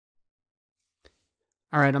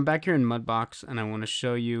Alright, I'm back here in Mudbox and I want to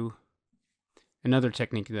show you another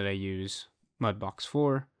technique that I use Mudbox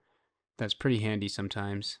for that's pretty handy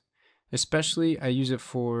sometimes. Especially I use it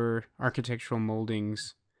for architectural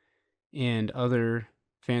moldings and other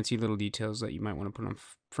fancy little details that you might want to put on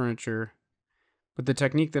furniture. But the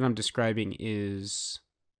technique that I'm describing is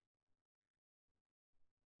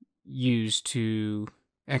used to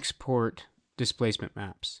export displacement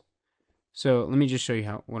maps. So let me just show you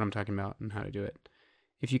what I'm talking about and how to do it.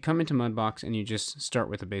 If you come into Mudbox and you just start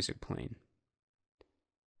with a basic plane,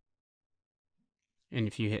 and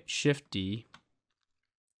if you hit Shift D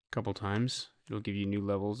a couple times, it'll give you new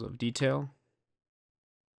levels of detail.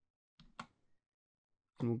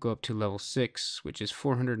 And we'll go up to level 6, which is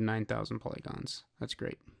 409,000 polygons. That's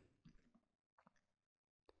great.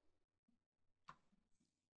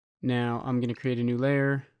 Now I'm going to create a new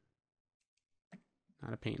layer,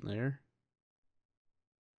 not a paint layer.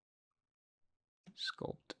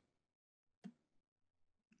 Sculpt.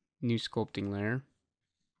 New sculpting layer.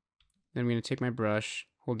 Then I'm going to take my brush,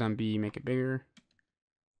 hold down B, make it bigger.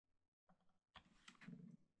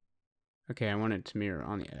 Okay, I want it to mirror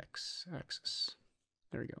on the x-axis.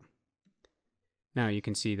 There we go. Now you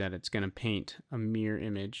can see that it's going to paint a mirror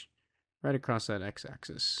image right across that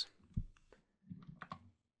x-axis,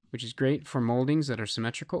 which is great for moldings that are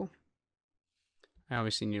symmetrical. I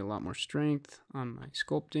obviously need a lot more strength on my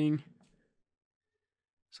sculpting.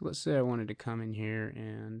 So let's say I wanted to come in here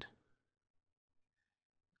and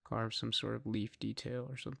carve some sort of leaf detail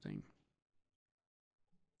or something.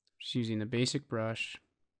 Just using the basic brush.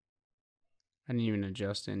 I didn't even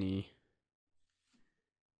adjust any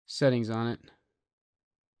settings on it.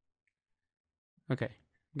 Okay,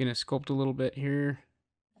 I'm going to sculpt a little bit here.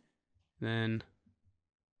 Then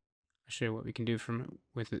I'll show you what we can do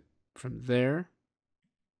with it from there.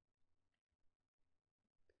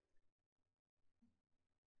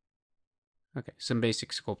 Okay, some basic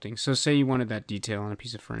sculpting. So say you wanted that detail on a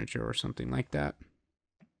piece of furniture or something like that.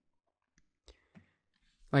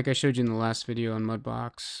 Like I showed you in the last video on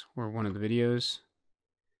Mudbox, or one of the videos,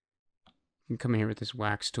 you can come in here with this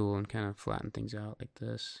wax tool and kind of flatten things out like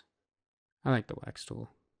this. I like the wax tool.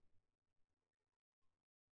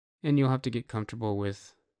 And you'll have to get comfortable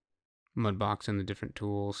with Mudbox and the different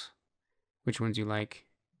tools, which ones you like.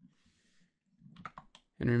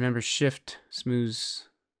 And remember, Shift smooths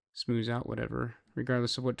out whatever.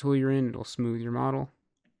 Regardless of what tool you're in, it'll smooth your model.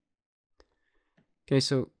 Okay,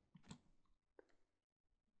 so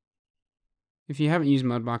if you haven't used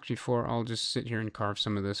Mudbox before, I'll just sit here and carve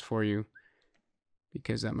some of this for you,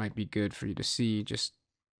 because that might be good for you to see just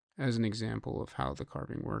as an example of how the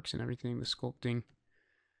carving works and everything, the sculpting.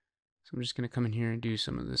 So I'm just going to come in here and do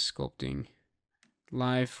some of this sculpting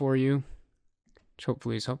live for you, which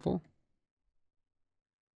hopefully is helpful.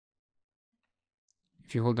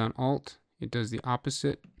 If you hold down Alt, it does the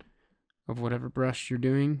opposite of whatever brush you're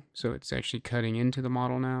doing. So it's actually cutting into the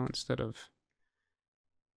model now instead of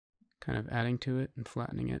kind of adding to it and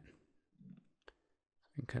flattening it.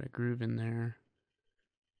 And cut a groove in there.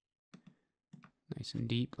 Nice and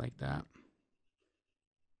deep like that.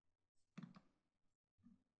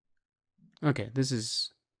 Okay, this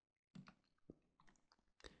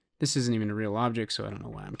isn't even a real object, so I don't know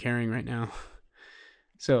why I'm carrying right now.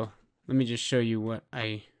 So let me just show you what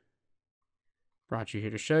I brought you here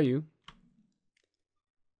to show you.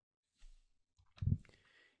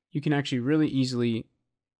 You can actually really easily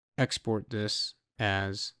export this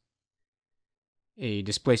as a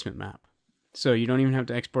displacement map. So you don't even have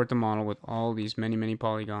to export the model with all these many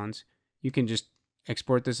polygons. You can just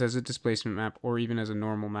export this as a displacement map or even as a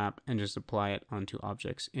normal map and just apply it onto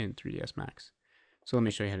objects in 3ds Max. So let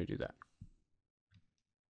me show you how to do that.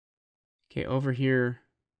 Okay, over here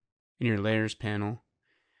in your layers panel,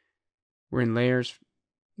 we're in layers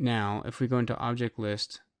now. If we go into object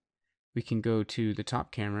list, we can go to the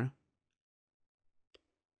top camera,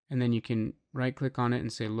 and then you can right click on it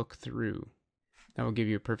and say look through. That will give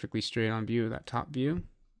you a perfectly straight on view of that top view.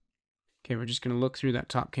 Okay, we're just going to look through that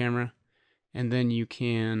top camera, and then you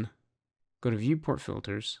can go to viewport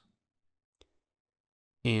filters,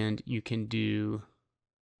 and you can do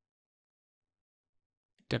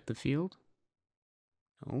depth of field.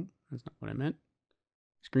 No, that's not what I meant.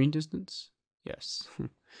 Screen distance. Yes.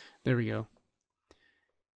 There we go.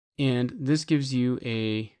 And this gives you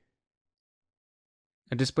a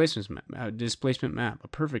displacement map, a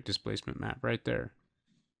perfect displacement map right there.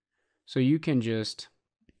 So you can just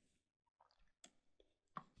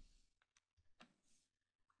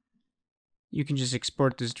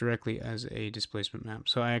export this directly as a displacement map.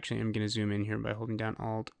 So I actually am going to zoom in here by holding down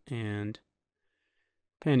Alt and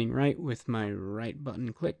panning right with my right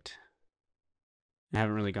button clicked. I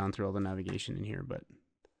haven't really gone through all the navigation in here, but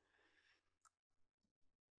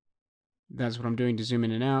that's what I'm doing to zoom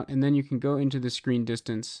in and out. And then you can go into the screen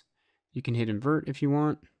distance. You can hit invert if you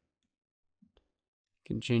want.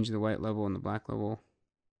 You can change the white level and the black level.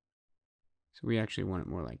 So we actually want it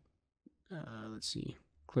more like, let's see,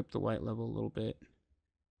 clip the white level a little bit.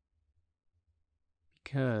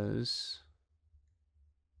 Because,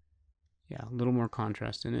 yeah, a little more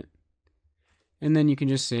contrast in it. And then you can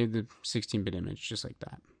just save the 16-bit image just like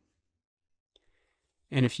that.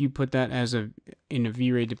 And if you put that as in a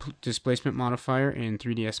V-Ray displacement modifier in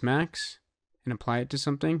 3ds Max and apply it to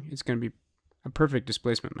something, it's going to be a perfect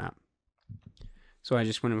displacement map. So I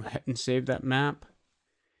just went ahead and saved that map.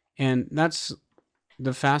 And that's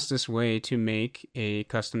the fastest way to make a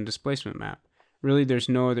custom displacement map. Really, there's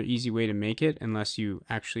no other easy way to make it unless you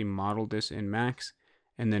actually model this in Max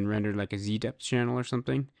and then render like a Z-depth channel or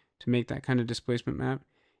something to make that kind of displacement map.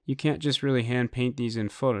 You can't just really hand paint these in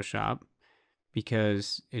Photoshop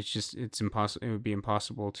because it's impossible. It would be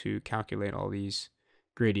impossible to calculate all these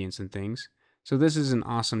gradients and things. So this is an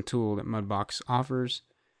awesome tool that Mudbox offers,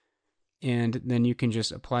 and then you can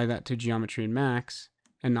just apply that to geometry in Max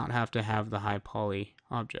and not have to have the high poly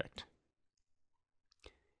object.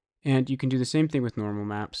 And you can do the same thing with normal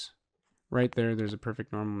maps. Right there's a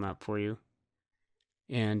perfect normal map for you.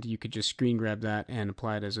 And you could just screen grab that and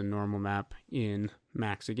apply it as a normal map in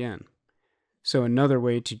Max again. So another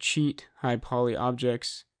way to cheat high poly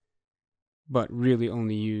objects, but really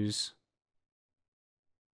only use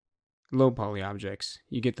low poly objects.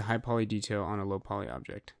 You get the high poly detail on a low poly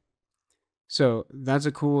object. So that's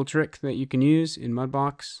a cool trick that you can use in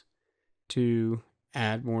Mudbox to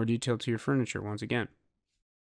add more detail to your furniture once again.